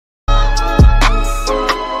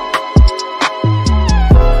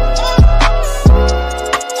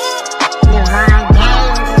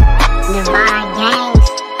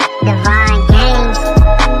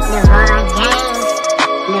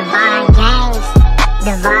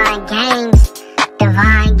Divine games,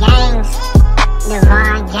 divine games,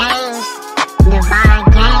 divine games,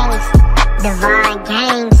 divine games, divine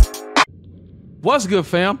games. What's good,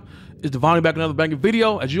 fam? It's Devon back with another banging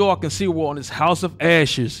video. As you all can see, we're on this house of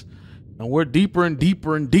ashes, and we're deeper and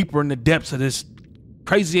deeper and deeper in the depths of this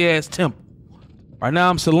crazy ass temple. Right now,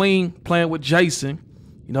 I'm Celine playing with Jason.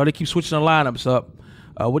 You know, they keep switching the lineups up.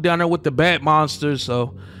 We're down there with the bat monsters,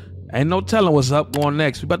 so ain't no telling what's up going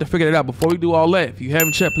next. We about to figure it out. Before we do all that, if you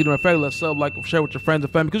haven't checked, please do me a favor, let's sub, like, and share with your friends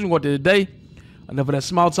and family, because we're going to today. Enough of that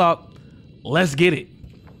small talk. Let's get it.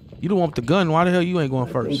 You don't want the gun. Why the hell you ain't going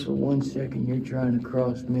first? I think for 1 second you're trying to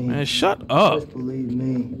cross me. Man, shut up. Just believe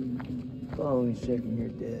me. Following second you're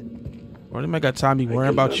dead. Well, they ain't got time to be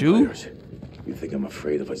worrying about you. You think I'm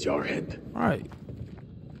afraid of a jarhead? All right.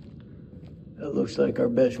 That looks like our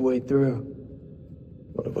best way through.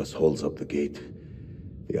 One of us holds up the gate.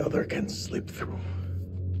 The other can slip through.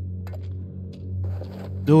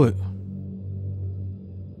 Do it.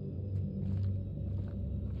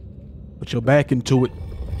 Put your back into it.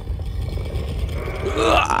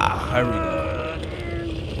 There we go.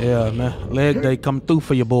 Yeah, man. Leg day come through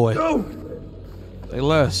for your boy. Go! Say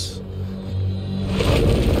less.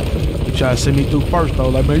 You try to send me through first, though.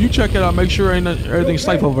 Like, man, you check it out. Make sure everything's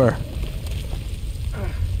safe over there.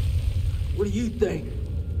 What do you think?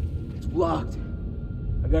 It's blocked.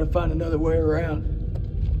 I gotta find another way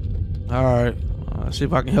around. All right. See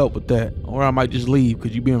if I can help with that. Or I might just leave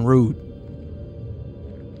because you're being rude.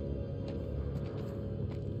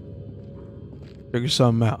 Figure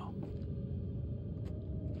something out.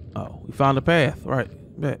 Oh, we found a path. Right.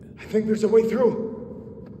 Bet. I think there's a way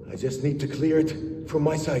through. I just need to clear it from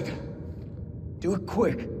my side. Do it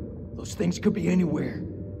quick. Those things could be anywhere.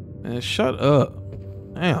 Man, shut up.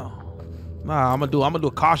 Damn. Nah, I'm gonna do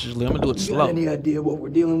it cautiously. I'm gonna do it You slow. got any idea what we're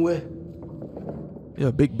dealing with? Yeah,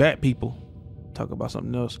 big bat people. Talk about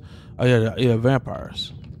something else. Oh yeah,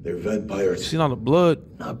 vampires. They're vampires. Seen all the blood?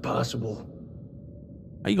 Not possible.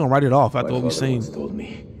 How you gonna write it off My after what we father seen? once told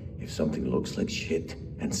me, if something looks like shit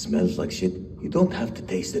and smells like shit, you don't have to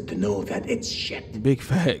taste it to know that it's shit. Big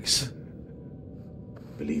facts.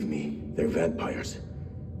 Believe me, they're vampires.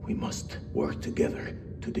 We must work together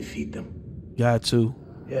to defeat them. Got to.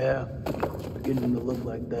 Yeah, it's beginning to look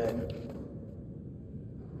like that.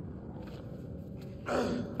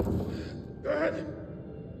 Go ahead.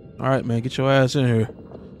 All right, man, get your ass in here.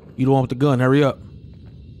 You the one with the gun. Hurry up.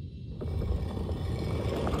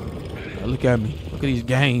 Now look at me. Look at these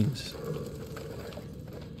games.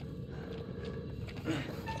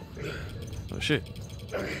 Oh shit.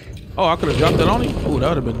 Oh, I could have dropped that on him. Oh, that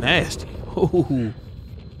would have been nasty. Ooh.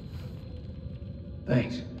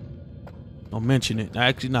 Thanks. Don't mention it. I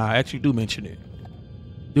actually do mention it.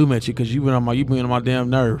 Do mention it because you been on my damn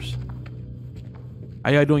nerves.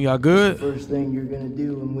 How y'all doing? Y'all good? First thing you're gonna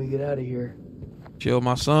do when we get out of here. Chill with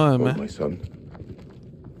my son, Oh, man. my son.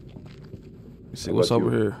 Let's see How what's about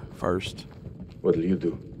over you? here first. What'll you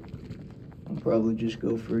do? I'll probably just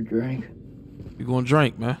go for a drink. You gonna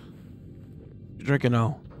drink, man? You drinking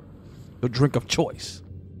on? Your drink of choice.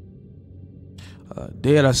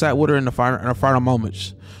 Dead, I sat with her in the final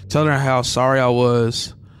moments, telling her how sorry I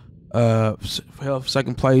was for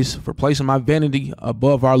second place, for placing my vanity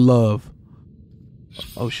above our love.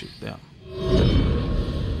 Oh shit, damn.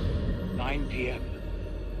 9 p.m.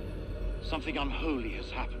 Something unholy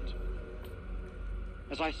has happened.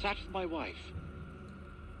 As I sat with my wife,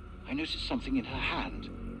 I noticed something in her hand.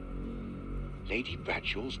 Lady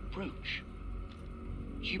Bradshaw's brooch.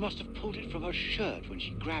 She must have pulled it from her shirt when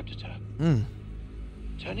she grabbed at her.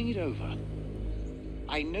 Turning it over,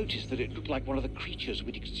 I noticed that it looked like one of the creatures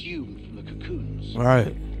we'd exhumed from the cocoons. All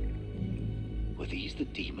right. Were these the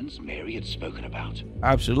demons Mary had spoken about?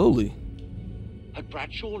 Absolutely. Had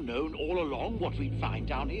Bradshaw known all along what we'd find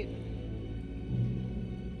down here?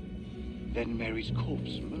 Then Mary's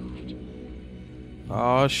corpse moved.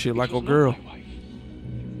 Oh shit, like It a was not girl. my wife.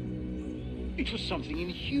 It was something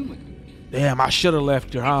inhuman. Damn, I should have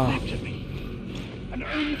left her, huh? Leapt at me. And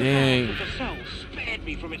only the Dang. hand of the cell spared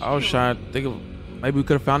me from its I was fury. trying to think of maybe we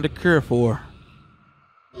could have found a cure for her.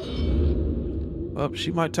 Oh,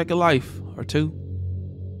 she might take a life or two.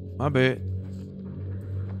 My bad.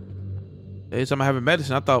 Every time I have a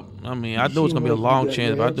medicine, I knew it was gonna be a long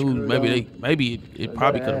chance, but I knew maybe it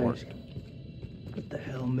probably could have worked. What the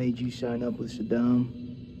hell made you sign up with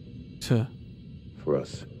Saddam? Tuh. For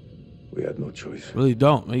us, we had no choice. Really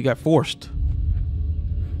don't, man. You got forced.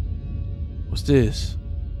 What's this?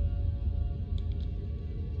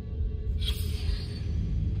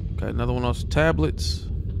 Okay, another one of those tablets.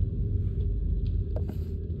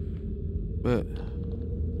 But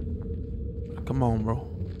come on, bro.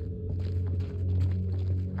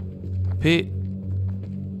 pit.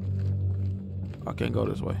 I can't go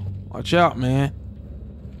this way. Watch out, man.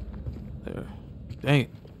 There. Dang it.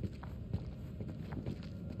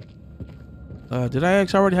 Did I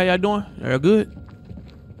ask already how y'all doing? Y'all good?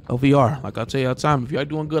 OVR. Like I tell you all the time, if y'all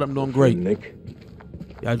doing good, I'm doing great. Nick,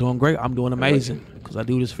 Y'all doing great, I'm doing amazing. Because I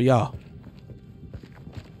do this for y'all.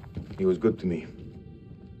 he was good to me.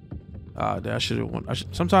 I should have.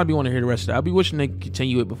 Sometimes I want to hear the rest of that. I'll be wishing they could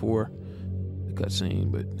continue it before the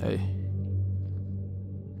cutscene, but hey.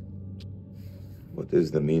 What is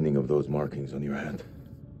the meaning of those markings on your hand?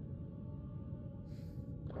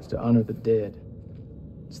 It's to honor the dead.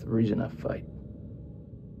 It's the reason I fight.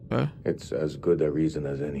 Okay. It's as good a reason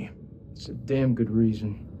as any. It's a damn good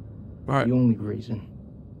reason. All right. The only reason.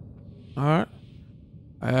 All right.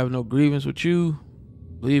 I have no grievance with you.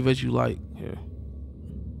 Believe as you like. Here.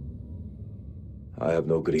 I have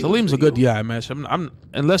no grievance. Salim's a with good you. guy, man. So I'm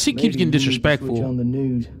unless he keeps Maybe getting you need to switch disrespectful. on the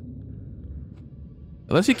news.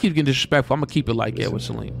 Unless he keeps getting disrespectful, I'm gonna keep it like that with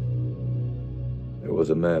Salim. There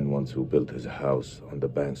was a man once who built his house on the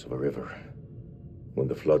banks of a river. When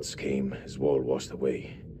the floods came, his wall washed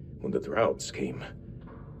away. When the droughts came,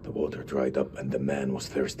 the water dried up and the man was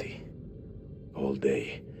thirsty. All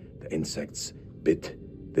day, the insects bit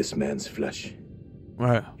this man's flesh.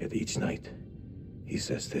 Right. Yet each night, he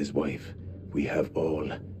says to his wife, "We have all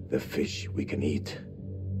the fish we can eat."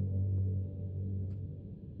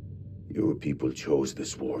 Your people chose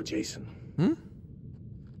this war, Jason.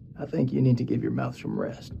 I think you need to give your mouth some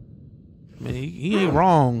rest. I mean, he ain't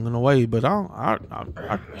wrong in a way, but I'm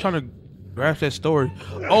trying to grasp that story.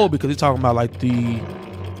 Oh, because he's talking about like the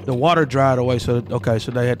water dried away, so okay,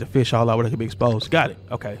 so they had the fish all out where they could be exposed. Got it.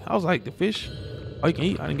 Okay, I was like, the fish, oh, you can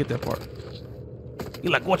eat. I didn't get that part.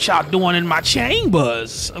 You're like, what y'all doing in my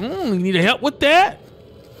chambers? You need help with that?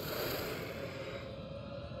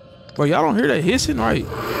 Bro, y'all don't hear that hissing, right?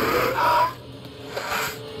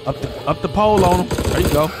 Up the pole on him. There you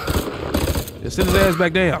go. Just send his ass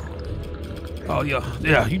back down. Oh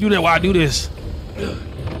yeah, you do that while I do this.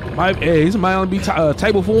 Hey, this might only be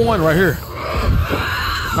table for one right here.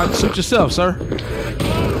 Not suit yourself, sir.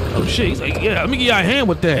 Oh shit, he's like, yeah, let me give you a hand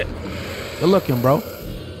with that. Good looking, bro.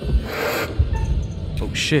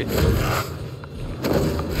 Oh shit.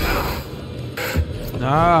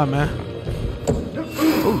 Nah, man.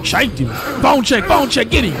 Oh, shanked him. Bone check,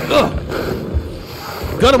 get him. Ugh.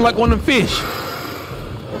 Gut him like one of them fish.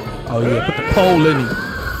 Oh yeah, put the pole in him.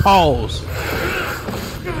 Pause.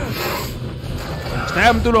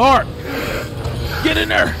 Stab him through the heart. Get in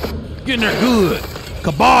there. Get in there good.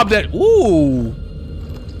 Kebab that. Ooh.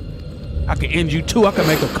 I can end you too. I can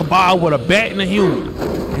make a kebab with a bat and a human.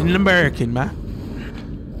 And an American, man.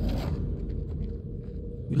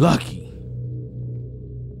 You lucky.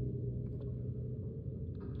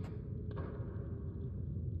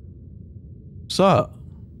 What's up?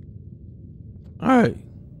 Alright.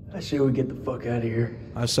 I say we get the fuck out of here.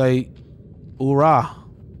 I say, hoorah.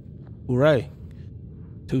 Hooray.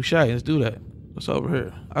 Touche. Let's do that. What's over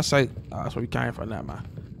here? I say, oh, that's where we came from now,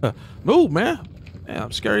 man. Move, man.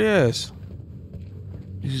 Damn, scary ass.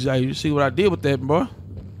 You see what I did with that, bro?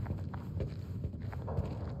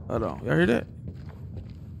 Hold on. Y'all hear that?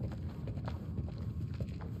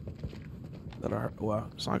 Well,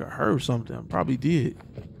 it's like I heard something. I probably did.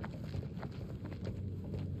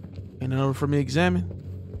 Ain't nothing for me to examine.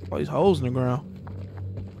 All these holes in the ground.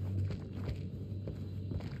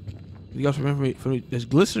 You guys remember for me that's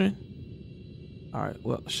glistening? Alright,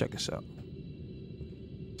 well, let's check this out.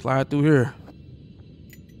 Slide through here.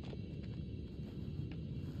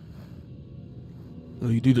 Oh,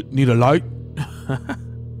 you need a light?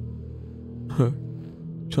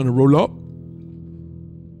 Trying to roll up?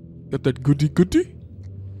 Got that goody?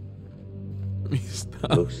 Let me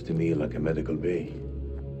stop. Looks to me like a medical bay.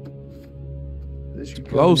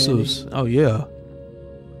 Explosives. Oh yeah.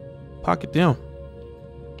 Pocket them.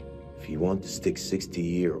 If you want to stick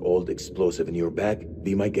 60-year-old explosive in your bag,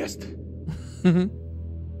 be my guest.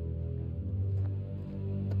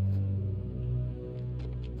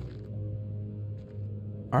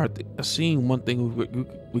 Alright, I seen one thing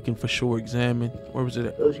we can for sure examine. Where was it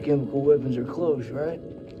at? Those chemical weapons are close, right?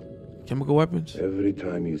 Chemical weapons? Every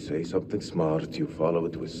time you say something smart, you follow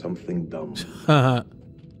it with something dumb.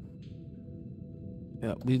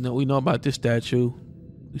 Yeah, we know about this statue.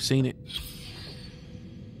 We've seen it.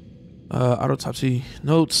 Autopsy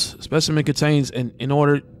notes: specimen contains an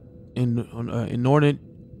inordinate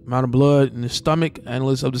amount of blood in the stomach.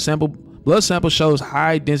 Analysis of the blood sample shows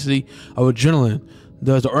high density of adrenaline.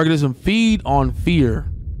 Does the organism feed on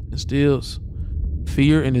fear? Instills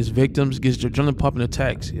fear in its victims. Gets adrenaline pumping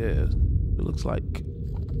attacks. Yeah, it looks like.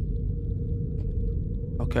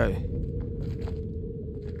 Okay.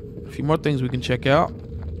 A few more things we can check out.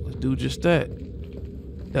 Let's do just that.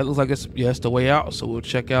 That looks like it's the way out. So we'll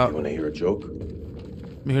check out. You want to hear a joke? I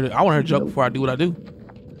want to hear a joke before I do what I do.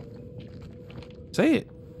 Say it.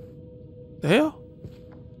 The hell?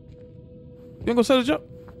 You ain't gonna say the joke?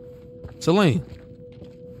 Celine.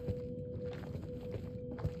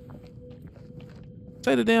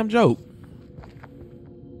 Say the damn joke.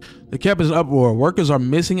 The camp is in uproar. Workers are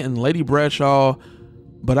missing in Lady Bradshaw,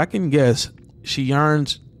 but I can guess she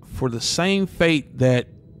yearns for the same fate that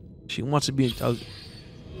she wants to be. So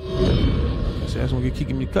that's gonna keep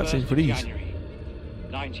me cutscene for these. January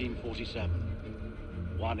 1947,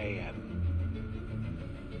 1 a.m.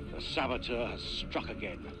 The saboteur has struck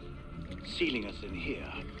again, sealing us in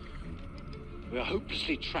here. We are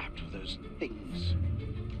hopelessly trapped with those things.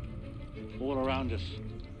 All around us,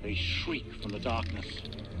 they shriek from the darkness.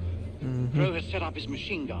 Crow has set up his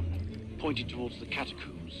machine gun, pointed towards the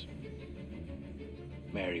catacombs.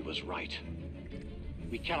 Mary was right.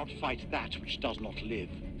 We cannot fight that which does not live.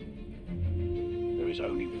 There is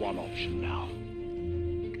only one option now.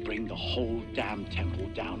 Bring the whole damn temple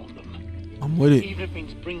down on them. I'm with it. Even if it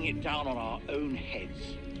means bringing it down on our own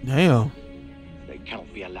heads. Damn. They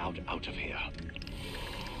cannot be allowed out of here.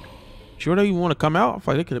 Sure they even want to come out? I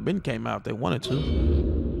feel like they could have came out if they wanted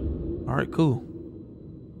to. All right, cool.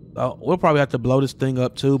 We'll probably have to blow this thing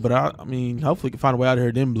up too, but I mean, hopefully we can find a way out of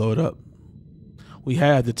here, then blow it up. We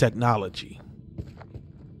have the technology.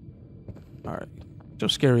 All right, get your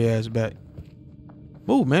scary ass back.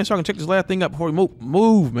 Move, man, so I can check this last thing up before we move.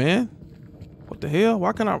 Move, man. What the hell?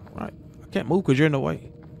 Why can't I can't move because you're in the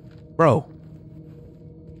way. Bro.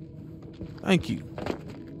 Thank you.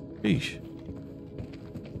 Sheesh.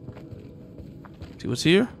 See what's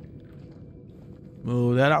here?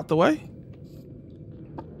 Move that out the way.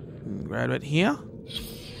 Grab it here.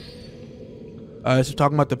 This is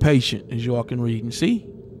talking about the patient, as you all can read and see.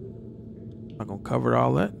 I'm not gonna cover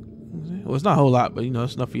all that. Well, it's not a whole lot, but you know,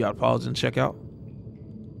 it's enough for y'all to pause and check out.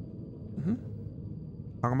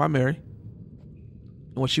 Talking about Mary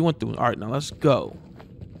and what she went through. All right, now let's go.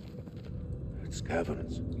 It's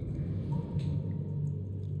caverns.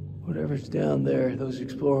 Whatever's down there, those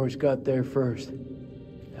explorers got there first.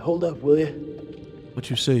 Hold up, will you? What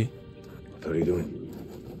you see? What are you doing?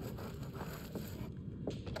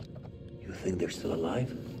 You think they're still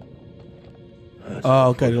alive? Oh,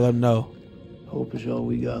 okay, to let them know. Hope is all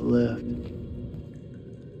we got left.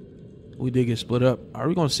 We did get split up. Are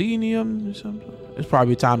we gonna see any of them or something? It's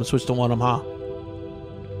probably time to switch to one of them, huh?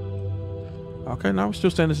 Okay, now we're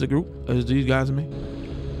still standing as a group. As these guys and me.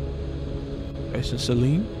 That's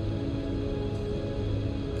Celine.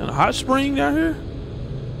 And a hot spring down here?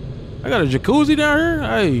 I got a jacuzzi down here?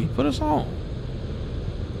 Hey, put us on.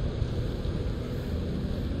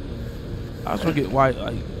 I just want to get why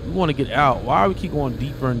we want to get out. Why do we keep going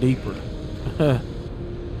deeper and deeper?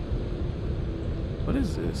 What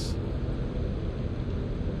is this?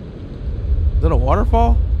 Is that a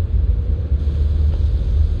waterfall?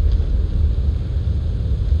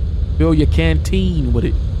 Fill your canteen with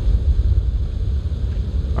it.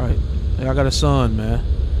 Alright. Hey, I got a son, man.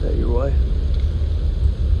 Is that your wife?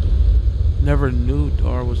 Never knew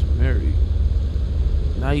Dar was married.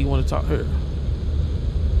 Now you want to talk her.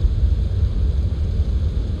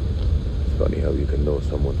 It's funny how you can know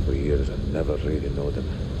someone for years and never really know them.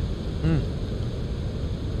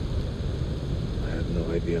 I had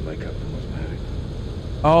no idea my captain was married.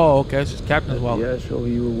 Oh, okay. It's just Captain's wallet. Yeah, so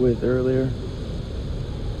you were with earlier.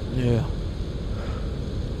 Yeah.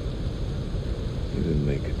 You didn't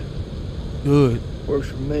make it. Good. Works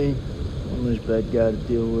for me. One less bad guy to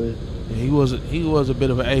deal with. Yeah, he was a bit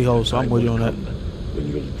of an a-hole, so I'm with you on that. When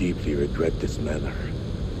you'll deeply regret this manner.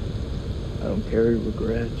 I don't carry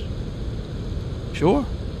regrets. Sure.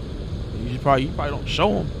 You probably don't show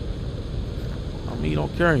them. I mean, you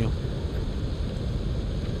don't carry them.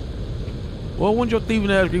 Well, when's your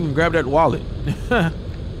thieving ass even grab that wallet?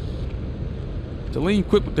 To lean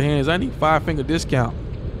quick with the hands, I need 5-finger discount.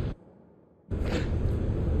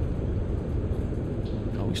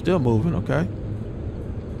 Oh, we still moving, okay.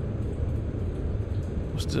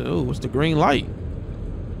 What's the green light?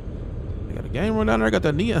 They got a game run down there. I got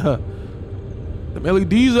that neon, them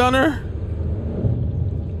LEDs down there.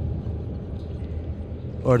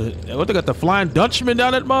 Or what they got, the Flying Dutchman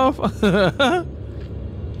down that motherfucker?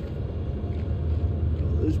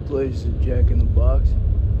 This place is Jack in the Box.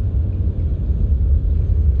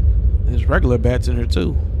 There's regular bats in here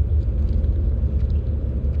too.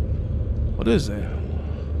 What is that?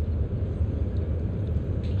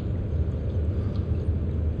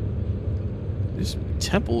 This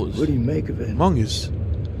temple is What do you make of it? humongous.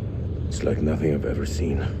 It's like nothing I've ever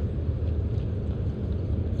seen.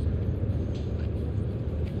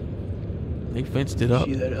 They fenced it up.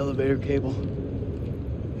 See that elevator cable?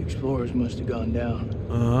 The explorers must have gone down.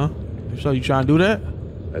 So you trying to do that?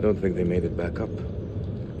 I don't think they made it back up.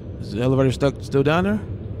 Is the elevator still down there?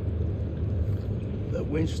 The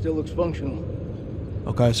winch still looks functional.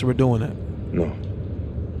 Okay, so we're doing that. No,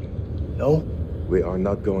 No? we are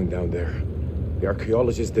not going down there. The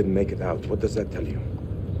archaeologists didn't make it out. What does that tell you?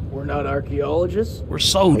 We're not archaeologists? We're Our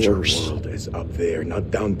soldiers. world is up there,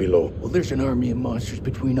 not down below. Well, there's an army of monsters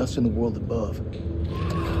between us and the world above.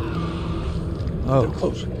 They're Oh,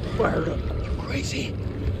 close. Fired up. You crazy?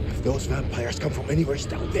 If those vampires come from anywhere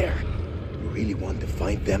down there, you really want to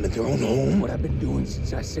find them in their own home? What I've been doing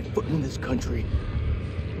since I set foot in this country.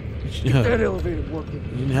 yeah. That elevator working.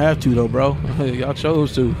 You didn't have to though, bro. Y'all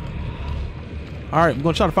chose to. All right, we're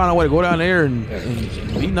gonna try to find a way to go down there and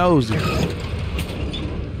he knows it.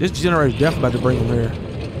 This generator's definitely about to bring him here.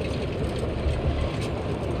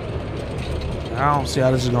 I don't see how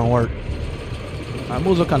this is gonna work. It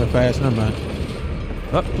moves up kind of fast. Never mind.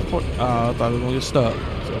 Oh, I thought we were gonna get stuck.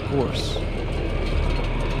 So of course.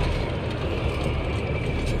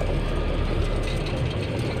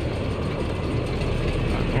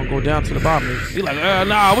 I'm gonna go down to the bottom. He like,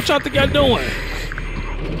 nah, what y'all think y'all doing?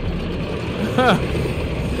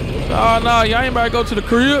 Nah, y'all ain't about to go to the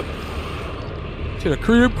crib. To the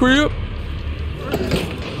crib.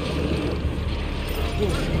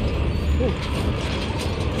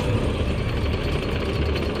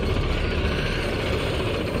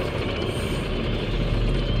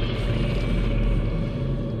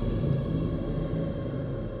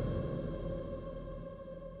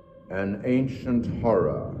 An ancient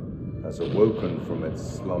horror has awoken from its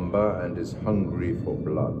slumber and is hungry for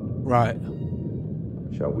blood. Right.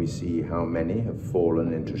 Shall we see how many have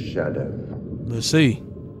fallen into shadow? Let's see.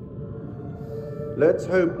 Let's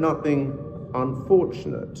hope nothing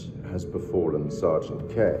unfortunate has befallen Sergeant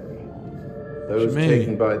K. Those mean?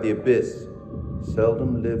 taken by the abyss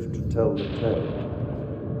seldom live to tell the tale.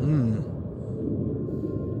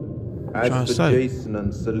 Trying As to for say. Jason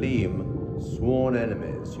and Salim, sworn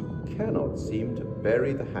enemies who cannot seem to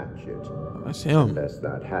bury the hatchet That's him. unless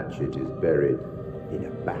that hatchet is buried in a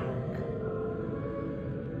bag.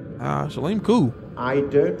 Salim cool. I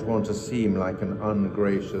don't want to seem like an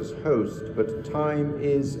ungracious host, but time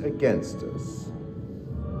is against us.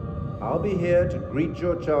 I'll be here to greet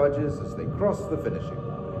your charges as they cross the finishing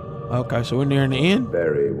line. Okay, so we're nearing the end.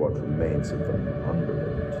 Bury what remains of them under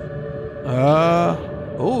it.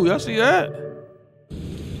 Oh, y'all see that?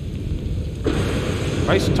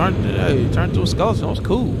 Face turned to a skeleton. That was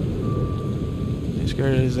cool. He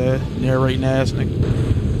scared his narrating ass nigga.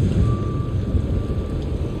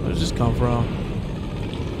 Where does this come from?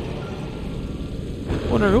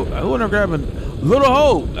 Who grabbing Little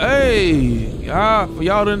Hope? Hey, for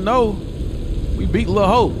y'all didn't know, we beat Little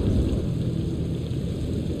Hope.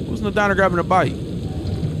 Who's in the diner grabbing a bite?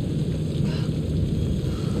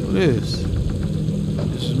 Who is?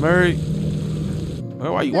 This is Mary. Why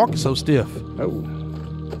are you walking so stiff? Oh.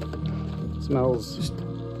 Smells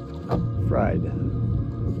fried.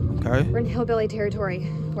 Okay. We're in hillbilly territory.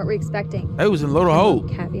 What were you expecting? They was in Little Hope.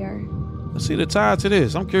 Caviar. Let's see the tie to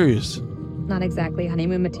this. I'm curious. Not exactly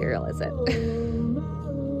honeymoon material, is it?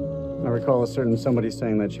 I recall a certain somebody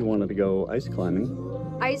saying that she wanted to go ice climbing.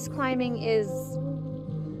 Ice climbing is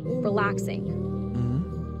relaxing.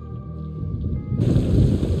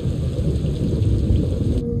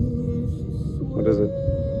 What is it?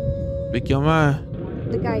 Pick your mind.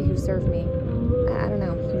 The guy who served me, I don't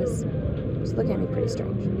know, he was looking at me pretty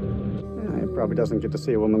strange. Yeah, he probably doesn't get to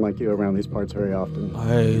see a woman like you around these parts very often.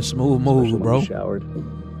 Hey, smooth move, Especially when bro. he's showered.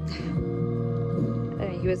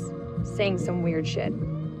 He was saying some weird shit.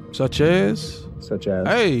 Such as? Such as.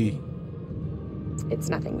 Hey, It's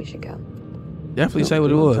nothing, we should go. definitely No, say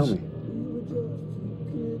what it tell was. me.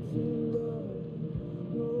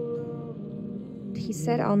 He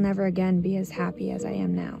said I'll never again be as happy as I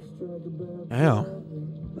am now. Damn.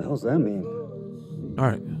 What the hell's that mean? All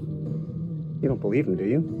right. You don't believe him, do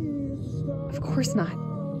you? Of course not.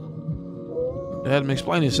 Let him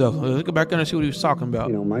explain himself. Let's go back there and see what he was talking about.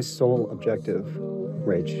 You know, my sole objective,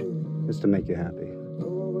 Rach, is to make you happy.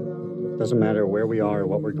 Doesn't matter where we are or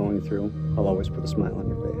what we're going through, I'll always put a smile on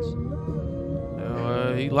your face.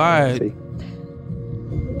 He lied. See?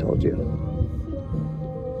 Told you.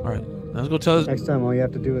 All right. Let's go tell us. Next time, all you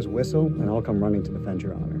have to do is whistle, and I'll come running to defend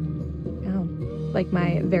your honor. Oh, like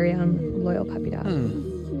my very own loyal puppy dog.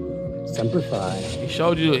 Semper Fi. He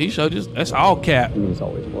showed you. That's all cap. It means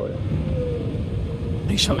always loyal.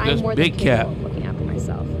 He showed you I'm this more big than cap. capable of looking after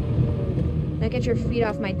myself. Now get your feet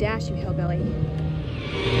off my dash, you hillbilly.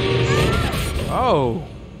 Oh.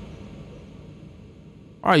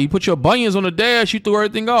 All right, you put your bunions on the dash, you threw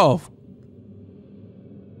everything off.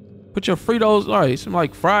 Put your Fritos, all right, some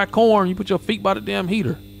like fried corn, you put your feet by the damn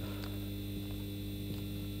heater.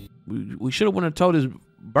 We should have went and told his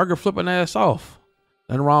burger flipping ass off.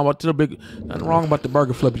 Nothing wrong about the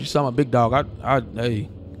burger flip. You saw my big dog. Hey,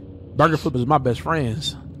 burger flippers is my best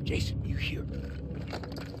friends. Jason, you here?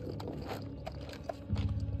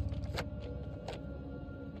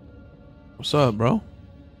 What's up, bro?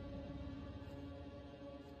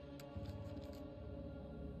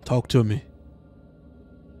 Talk to me.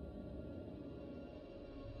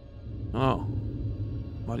 Oh,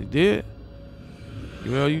 what he did?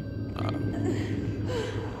 Well, you all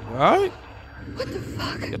right? What the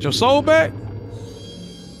fuck? Get your soul back?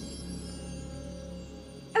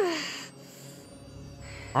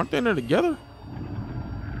 Aren't they in there together?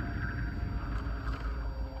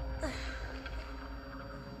 It's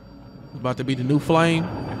about to be the new flame.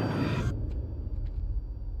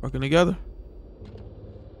 Working together?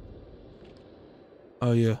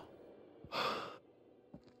 Oh, yeah.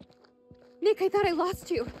 Nick, I thought I lost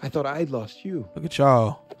you. I thought I'd lost you. Look at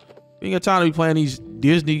y'all. You ain't got time to be playing these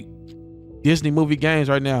Disney movie games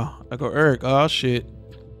right now. I go, Eric, oh, shit.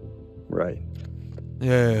 Right.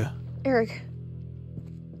 Yeah. Eric.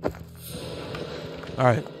 All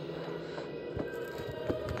right.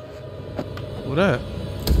 What that?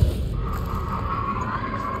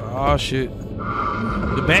 Oh shit.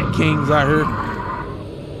 The Bat Kings out here.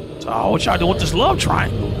 So, what y'all doing with this love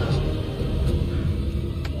triangle?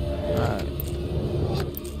 Alright.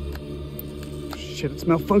 Shit, it's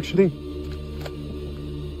malfunctioning.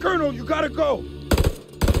 Colonel, you gotta go.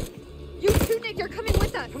 You too, Nick. You're coming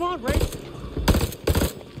with us. Come on, Ray.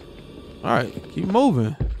 Alright, keep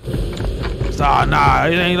moving. Nah,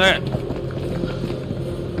 it ain't that.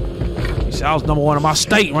 You see, I was #1 in my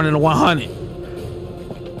state running the 100.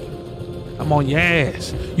 I'm on your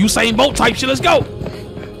ass. Usain Bolt type shit, let's go.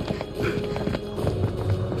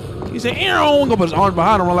 He said, Aaron, go put his arms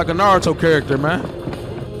behind him, run like a Naruto character, man.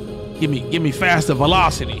 Give me faster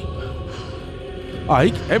velocity. Oh,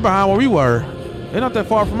 he behind where we were. They're not that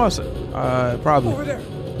far from us. Probably. Over there.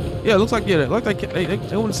 Yeah, it looks like, yeah, look like they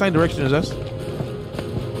went in the same direction as us.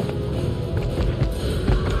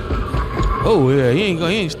 Oh yeah, he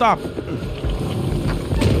ain't stopping.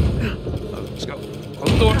 Let's go.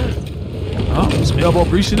 Close the door. Some elbow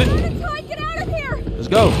grease in it. Get out of here. Let's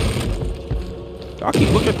go. Y'all keep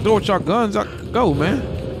looking at the door with y'all guns. I go, man.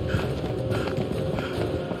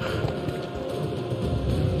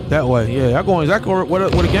 That way, yeah. I'm going exactly where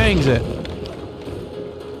the gang's at.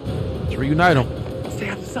 Let's reunite them. Stay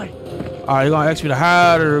out of sight. All right, you gonna ask me to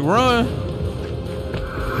hide or run?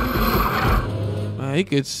 Man, he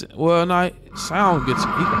gets sound gets.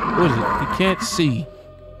 What is it? He can't see.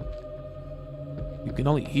 You can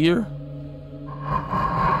only hear.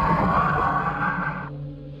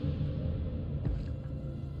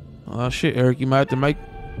 Oh shit, Eric, you might have to make.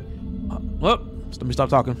 Well, let me stop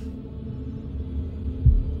talking.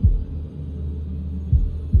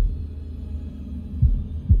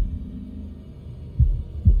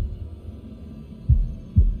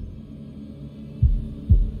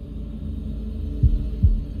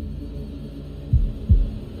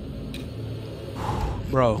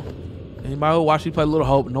 Bro, anybody who watched me play Little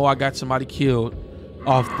Hope know I got somebody killed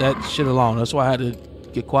off that shit alone. That's why I had to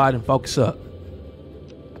get quiet and focus up.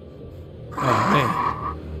 Oh man.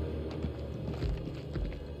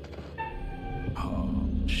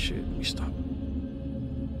 Oh shit, let me stop.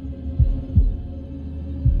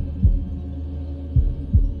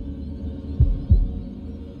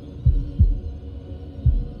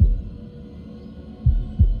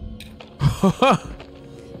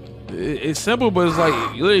 It's simple, but it's like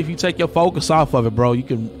literally if you take your focus off of it, bro, you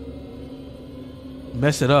can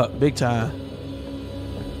mess it up big time.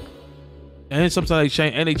 And sometimes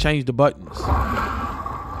they change the buttons.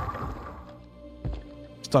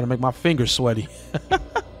 Starting to make my fingers sweaty.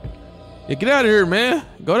 Yeah, get out of here, man.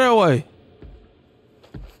 Go that way.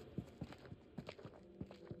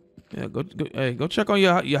 Yeah, go check on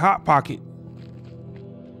your hot pocket.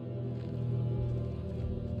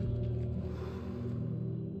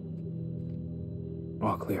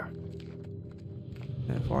 All clear.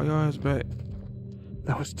 Yeah, fall your ass back.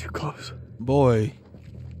 That was too close. Boy.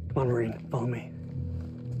 Come on, Marine, follow me.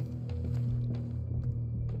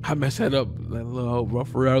 I messed that up. That little bro.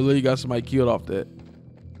 For real, I literally got somebody killed off that.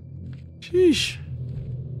 Sheesh.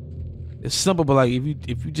 It's simple, but like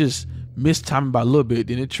if you just miss timing by a little bit,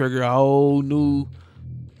 then it trigger a whole new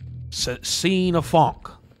scene of funk.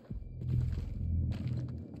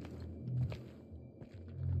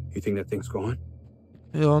 You think that thing's gone?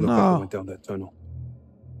 Hell Look like it no. went down that tunnel.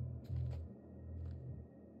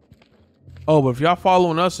 Oh, but if y'all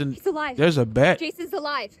following us and He's alive. there's a bat. Jason's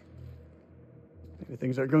alive. Maybe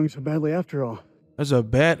things aren't going so badly after all. There's a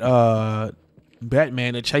Batman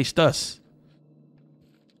that chased us.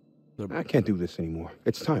 I can't do this anymore.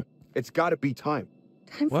 It's time. It's got to be time.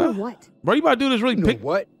 Time for what? Bro, you about to do this really You know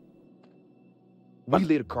what? We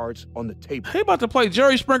lay the cards on the table. He about to play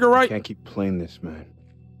Jerry Springer, right? Can't keep playing this, man.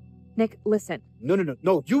 Nick, listen.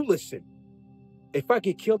 No, you listen. If I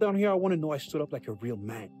get killed down here, I want to know I stood up like a real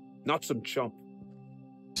man, not some chump.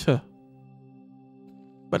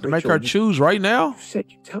 About to make her choose right now? You said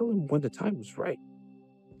you tell him when the time was right.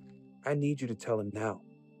 I need you to tell him now.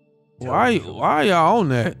 Why y'all on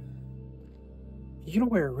that? You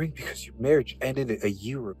don't wear a ring because your marriage ended a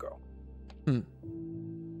year ago.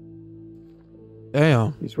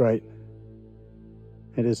 Damn. He's right.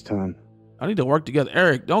 It is time. I need to work together.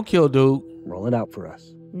 Eric, don't kill dude. Roll it out for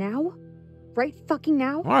us. Now? Right fucking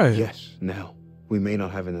now? Right. Yes, now. We may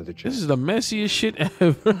not have another chance. This is the messiest shit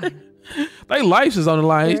ever. They lives is on the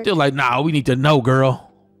line. He's still like, nah, we need to know,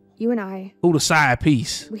 girl. You and I. Who the side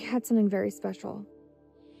piece? We had something very special.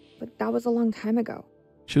 But that was a long time ago.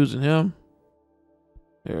 Choosing him?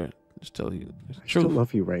 Here, just tell you the I still truth.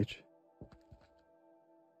 love you, Rach.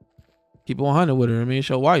 Keep 100 with her. I mean, it's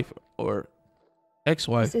your wife or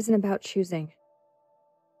ex-wife. This isn't about choosing.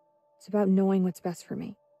 It's about knowing what's best for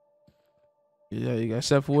me. Yeah, you got to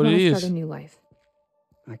accept for I what want it to is. start a new life.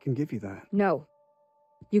 I can give you that. No.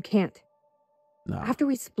 You can't. Nah. After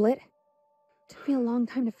we split, it took me a long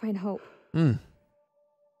time to find hope.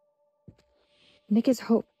 Nick is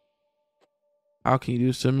hope. How can you do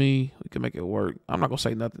this to me? We can make it work. I'm not going to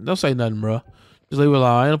say nothing. Don't say nothing, bro. Just leave it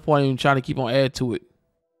alone. Ain't no point in trying to keep on add to it.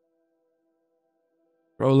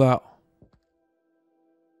 Roll out.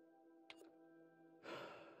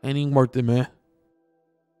 Ain't even worth it, man.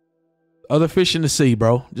 Other fish in the sea,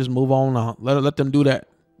 bro. Just move on out. Let them do that.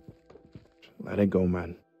 Let it go,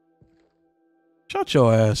 man. Shut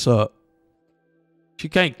your ass up. She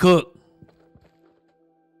can't cook.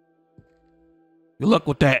 Good luck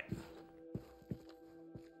with that.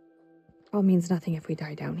 All means nothing if we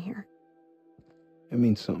die down here. It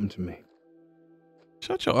means something to me.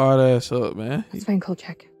 Shut your odd ass up, man. Let's find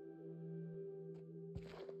Kolchak.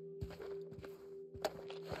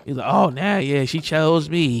 He's like, oh, now, yeah, she chose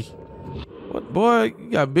me. What, boy?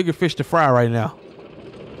 You got bigger fish to fry right now.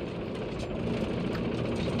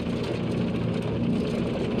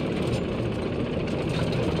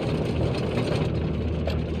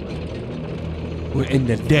 We're in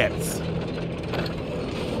the depths.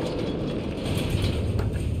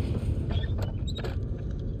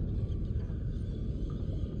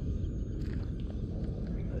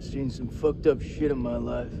 I've seen some fucked up shit in my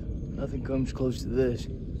life. Nothing comes close to this.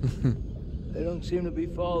 They don't seem to be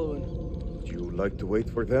following. Would you like to wait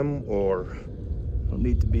for them, or...? Don't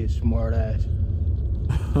need to be a smart ass.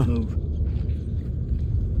 Move.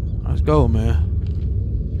 Let's go, man.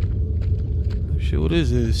 Shit, what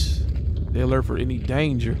is this? They alert for any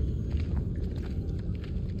danger.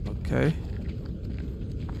 Okay.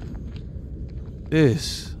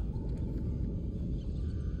 This.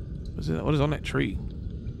 What is on that tree?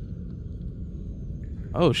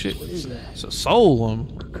 Oh shit. What is that? It's a soul on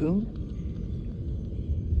him. Raccoon?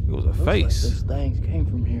 It was a Looks face. Like those things came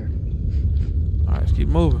from here. Alright, let's keep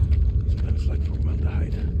moving. Smells like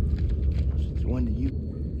formaldehyde. Since when did you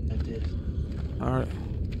at this? Alright.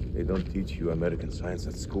 They don't teach you American science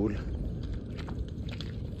at school.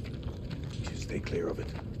 Just stay clear of it.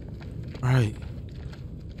 Alright.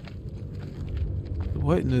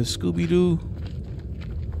 What in the Scooby-Doo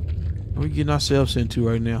are we getting ourselves into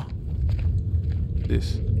right now?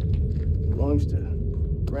 This. Belongs to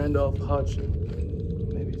Randolph Hodgson.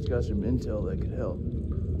 Maybe he's got some intel that could help.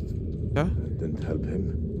 Okay. Didn't help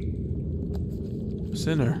him. What's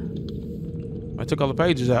in there? I took all the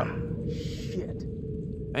pages out. Shit.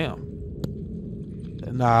 Damn.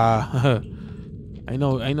 Nah.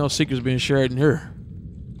 ain't no secrets being shared in here.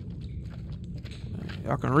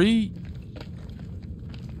 Y'all can read.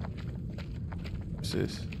 What's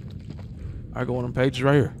this? I go on them pages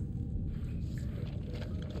right here.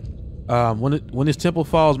 When this temple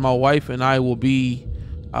falls, my wife and I will be.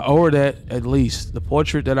 I owe her that at least. The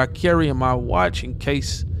portrait that I carry in my watch in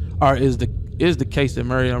case, or is the case that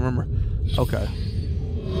Mary. I remember. Okay.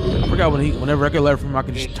 I forgot whenever I get a letter from him, I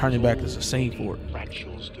can just turn it back as a scene for it.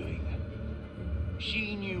 Bradshaw's doing.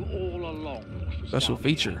 She knew all along what was Special down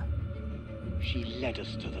feature. here. She led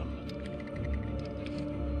us to them.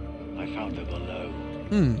 I found her below,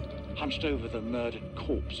 hunched over the murdered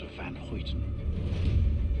corpse of Van Hoyten.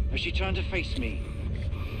 As she turned to face me,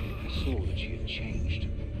 I saw that she had changed.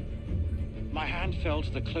 My hand fell to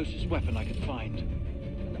the closest weapon I could find,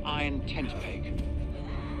 an iron tent peg.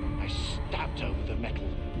 I stabbed over the metal.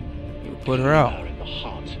 Put her out. Her in the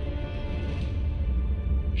heart.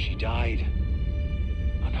 She died.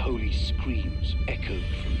 Unholy screams echoed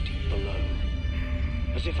from deep below,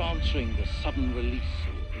 as if answering the sudden release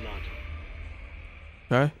of blood.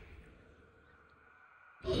 Okay.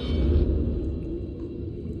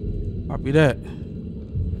 Copy that. All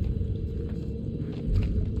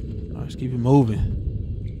right, let's keep it moving.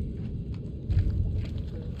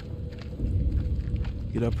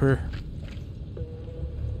 Get up here.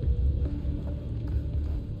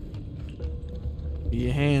 Give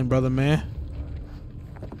your hand, brother, man.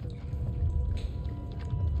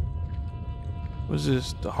 Was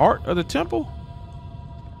this the heart of the temple?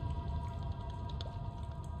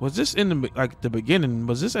 Was this in the beginning?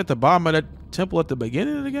 Was this at the bottom of that temple at the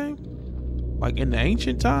beginning of the game? Like in the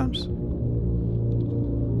ancient times?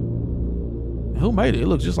 Who made it? It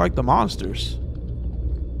looks just like the monsters.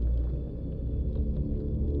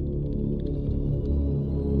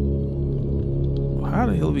 Well, how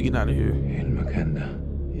the hell are we getting out of here? In Makanda.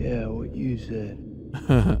 Yeah, what you said.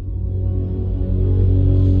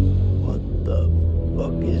 What the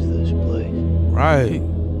fuck is this place? Right.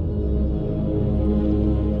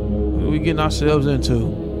 What are we getting ourselves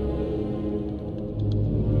into?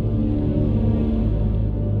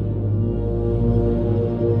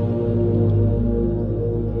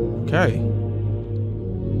 Okay.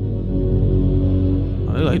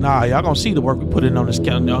 They're like, nah, y'all gonna see the work we put in on this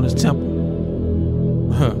temple.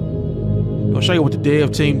 Gonna show you what the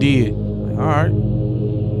dev team did. Like, all right.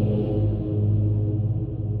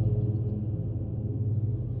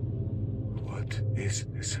 What is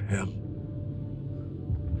this hell?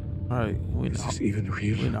 All right. Is this even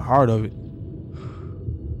real? We're in the heart of it.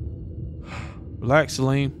 Relax,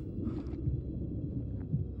 Salim.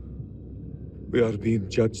 We are being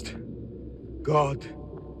judged. God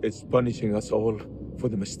is punishing us all for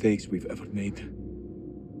the mistakes we've ever made.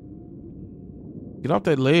 Get off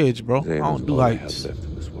that ledge, bro. I don't do I have heights. left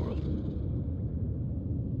in this world.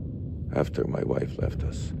 After my wife left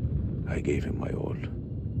us, I gave him my all.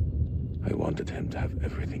 I wanted him to have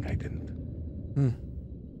everything I didn't.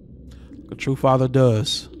 A true father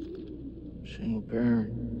does. Single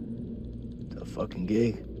parent. It's a fucking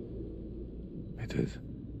gig. It is.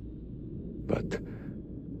 But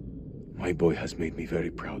my boy has made me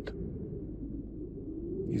very proud.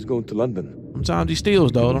 He's going to London. Sometimes he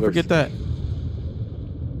steals, though. Don't forget that.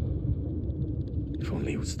 If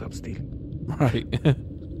only he would stop stealing. Right.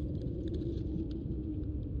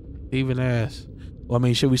 Even ass. Well, I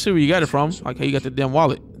mean, should we see where you got it from? Like how you got the damn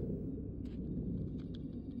wallet.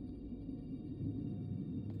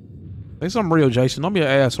 Say something real, Jason. Don't be an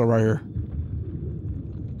asshole right here.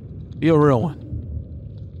 Be a real one.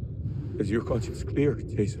 Is your conscience clear,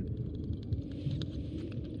 Jason?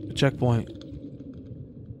 The checkpoint.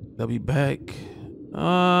 They'll be back.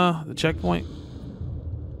 The checkpoint.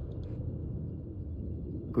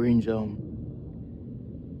 Green zone.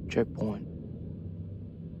 Checkpoint.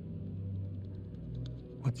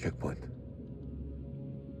 What checkpoint?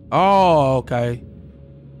 Oh, okay.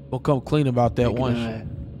 We'll come clean about that Nick one. and I,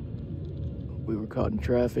 we were caught in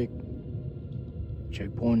traffic.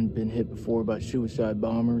 Checkpoint had been hit before by suicide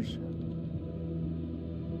bombers.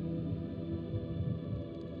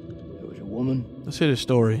 There was a woman. Let's hear the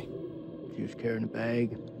story. She was carrying a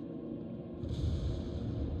bag.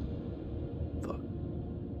 Fuck.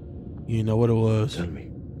 You know what it was. Tell me.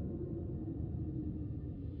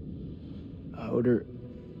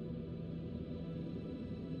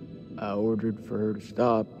 I ordered for her to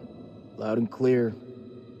stop, loud and clear,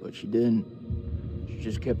 but she didn't. She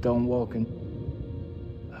just kept on walking.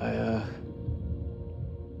 I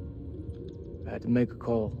had to make a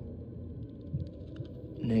call.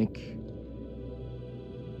 Nick,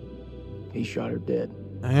 he shot her dead.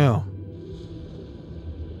 Damn.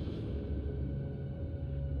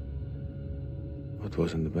 What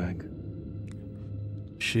was in the bag?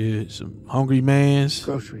 Shit, some Hungry Man's,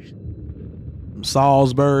 Groceries. some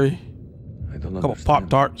Salisbury, I don't a couple understand.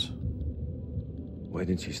 Pop-Tarts. Why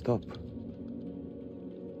didn't she stop?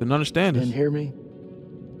 Didn't understand Didn't this. hear me?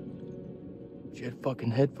 She had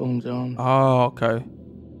fucking headphones on. Oh, okay.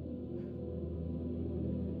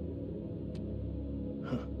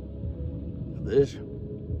 This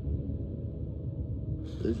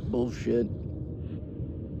bullshit.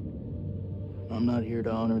 I'm not here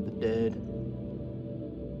to honor the dead.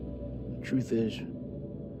 The truth is,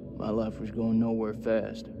 my life was going nowhere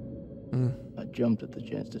fast. I jumped at the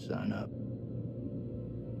chance to sign up.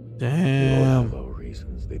 We all have Damn. our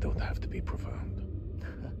reasons. They don't have to be profound.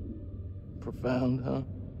 Profound, huh?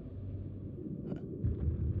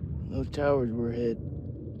 Those towers were hit.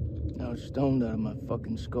 I was stoned out of my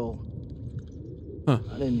fucking skull. Huh.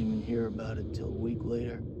 I didn't even hear about it till a week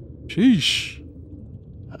later. Sheesh.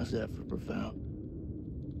 How's that for profound?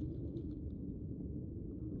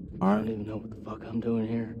 All I right. don't even know what the fuck I'm doing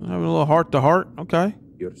here. Having a little heart to heart. Okay.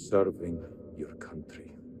 You're serving your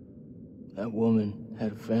country. That woman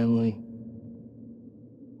had a family,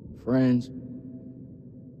 friends.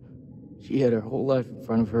 She had her whole life in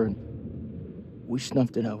front of her, and we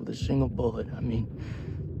snuffed it out with a single bullet. I mean,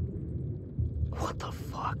 what the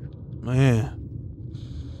fuck? Man.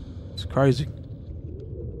 It's crazy.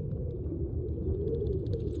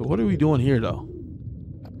 So what are we doing here, though?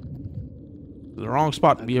 The wrong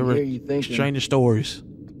spot to be I can ever hear you thinking. exchanging stories.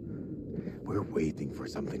 We're waiting for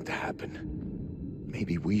something to happen.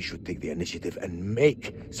 Maybe we should take the initiative and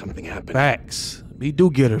make something happen. Facts. Be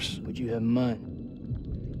do-getters. What you have in mind?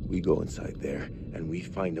 We go inside there and we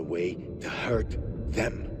find a way to hurt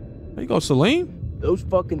them. There you go, Celine. Those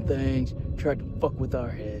fucking things tried to fuck with our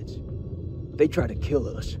heads. They tried to kill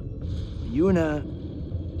us. You and I,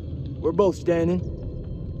 we're both standing.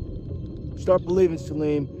 Start believing,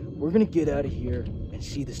 Salim. We're gonna get out of here and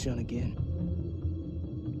see the sun again.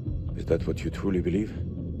 Is that what you truly believe?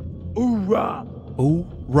 Hoorah!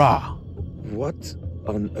 Hoorah. What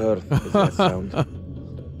on earth does that sound?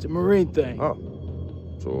 It's a Marine thing. Oh.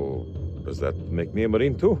 So, does that make me a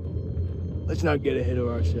Marine too? Let's not get ahead of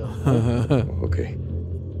ourselves. Okay.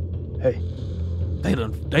 Hey, They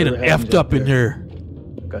done Whatever happens effed up in there.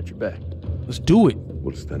 here. got your back. Let's do it.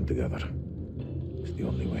 We'll stand together. It's the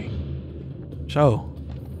only way. Show.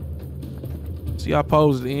 See how I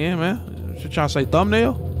pose at the end, man? You trying to say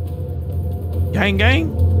thumbnail? Gang gang?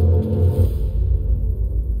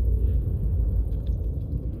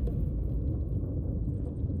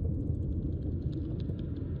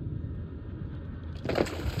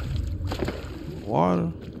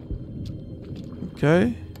 Water.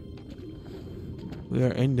 Okay. We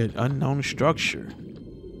are in the unknown structure.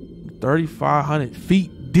 3,500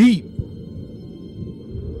 feet deep.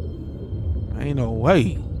 Ain't no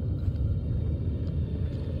way.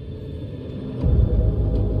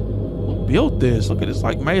 Who built this? Look at this,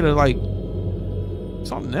 like made of like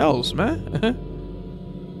something else, man.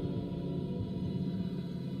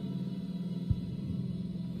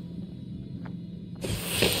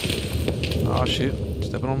 Oh shit,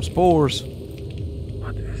 stepping on spores.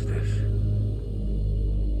 What is this?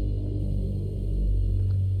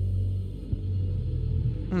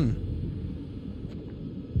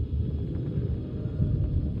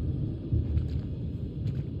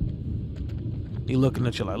 He looking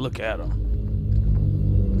at you like, look at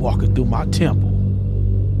him. Walking through my temple.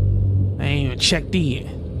 I ain't even checked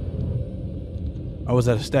in. Or was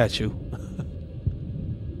that a statue?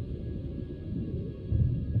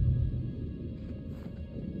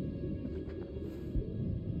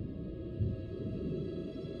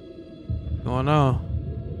 Going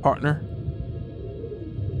on, partner?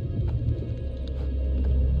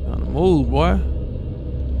 On the move, boy.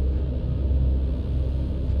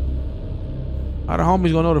 How the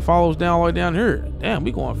homies gonna know to follow us down all the way down here? Damn,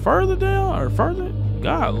 we going further down or further?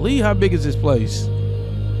 Golly, how big is this place?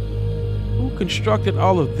 Who constructed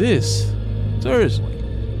all of this? Seriously.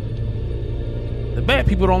 The bad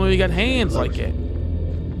people don't even got hands like that.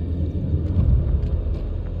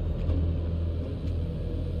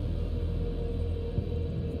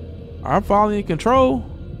 I'm finally in control.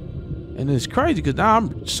 And it's crazy because now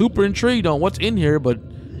I'm super intrigued on what's in here, but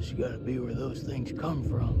This gotta be where those things come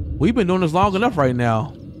from. we've been doing this long enough right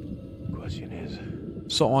now. Question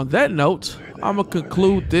is, So on that note, I'm gonna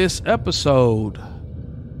conclude this episode.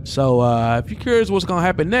 So if you're curious what's gonna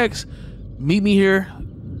happen next, meet me here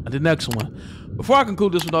at the next one. Before I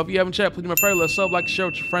conclude this one, though, if you haven't checked, please do me a favor, let's sub, like, share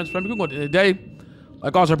with your friends. We're going to the end of the day.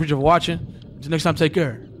 Like always, I appreciate you for watching. Until next time, take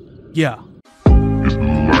care. Yeah. Hit the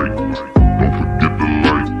like, don't forget the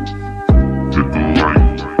like. Hit the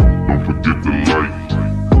like, don't forget the like.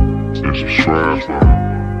 And subscribe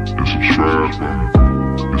button, and subscribe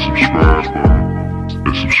button, and subscribe button,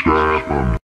 and subscribe button.